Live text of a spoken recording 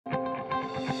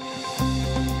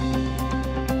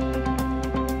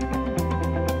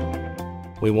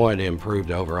We wanted to improve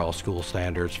the overall school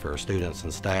standards for students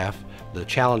and staff. The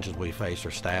challenges we face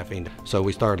are staffing, so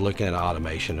we started looking at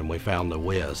automation, and we found the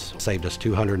Whiz saved us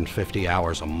 250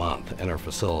 hours a month in our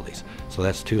facilities. So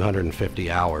that's 250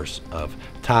 hours of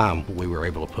time we were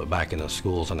able to put back in the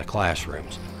schools and the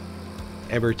classrooms.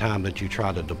 Every time that you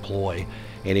try to deploy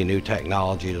any new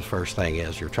technology, the first thing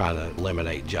is you're trying to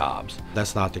eliminate jobs.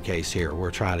 That's not the case here. We're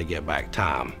trying to get back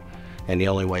time. And the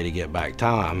only way to get back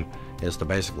time is to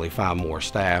basically find more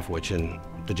staff, which in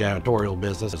the janitorial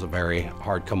business is a very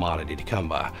hard commodity to come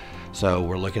by. So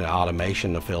we're looking at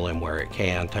automation to fill in where it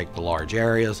can, take the large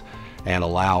areas, and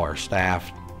allow our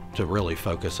staff to really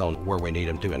focus on where we need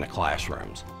them to in the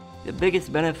classrooms. The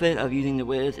biggest benefit of using the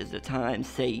Whiz is the time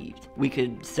saved. We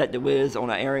could set the Whiz on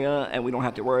an area and we don't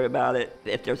have to worry about it.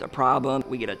 If there's a problem,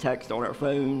 we get a text on our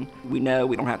phone. We know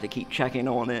we don't have to keep checking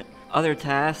on it. Other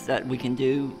tasks that we can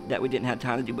do that we didn't have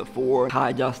time to do before,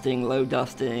 high dusting, low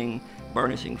dusting,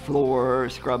 burnishing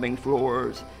floors, scrubbing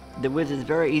floors. The Whiz is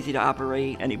very easy to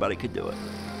operate. Anybody could do it.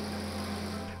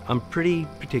 I'm pretty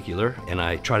particular, and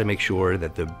I try to make sure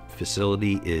that the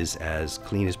facility is as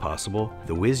clean as possible.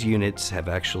 The Whiz units have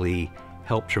actually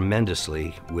helped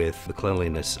tremendously with the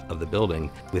cleanliness of the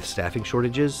building. With staffing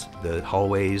shortages, the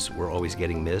hallways were always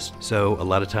getting missed, so a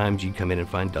lot of times you come in and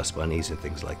find dust bunnies and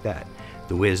things like that.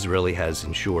 The Whiz really has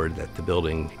ensured that the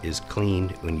building is clean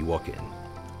when you walk in.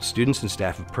 Students and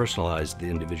staff have personalized the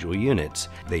individual units.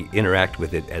 They interact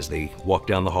with it as they walk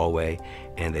down the hallway,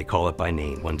 and they call it by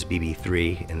name. One's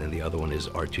BB3, and then the other one is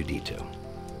R2D2.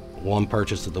 One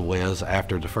purchase of the Whiz,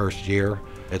 after the first year,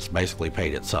 it's basically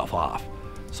paid itself off.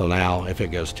 So now, if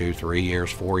it goes 2, 3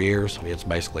 years, 4 years, it's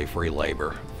basically free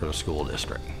labor for the school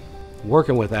district.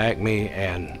 Working with Acme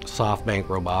and SoftBank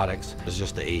Robotics is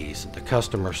just the ease. The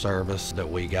customer service that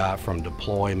we got from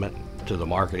deployment to the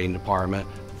marketing department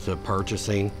to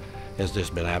purchasing has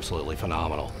just been absolutely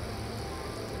phenomenal.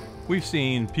 We've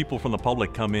seen people from the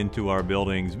public come into our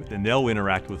buildings and they'll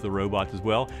interact with the robots as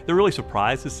well. They're really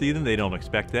surprised to see them. They don't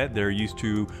expect that. They're used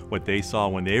to what they saw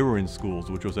when they were in schools,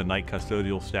 which was a night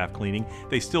custodial staff cleaning.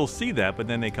 They still see that, but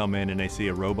then they come in and they see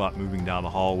a robot moving down the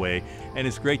hallway. And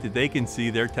it's great that they can see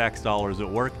their tax dollars at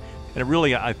work. And it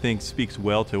really, I think, speaks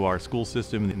well to our school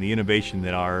system and the innovation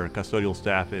that our custodial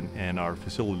staff and our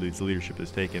facilities leadership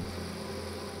has taken.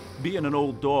 Being an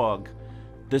old dog,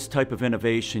 this type of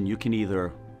innovation, you can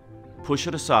either push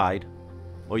it aside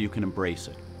or you can embrace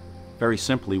it. Very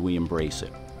simply, we embrace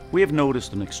it. We have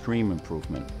noticed an extreme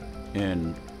improvement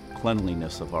in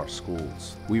cleanliness of our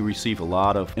schools. We receive a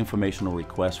lot of informational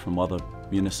requests from other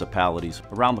municipalities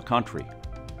around the country,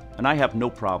 and I have no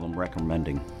problem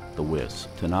recommending the Whiz,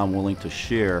 and I'm willing to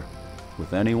share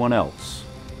with anyone else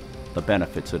the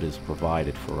benefits it has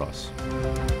provided for us.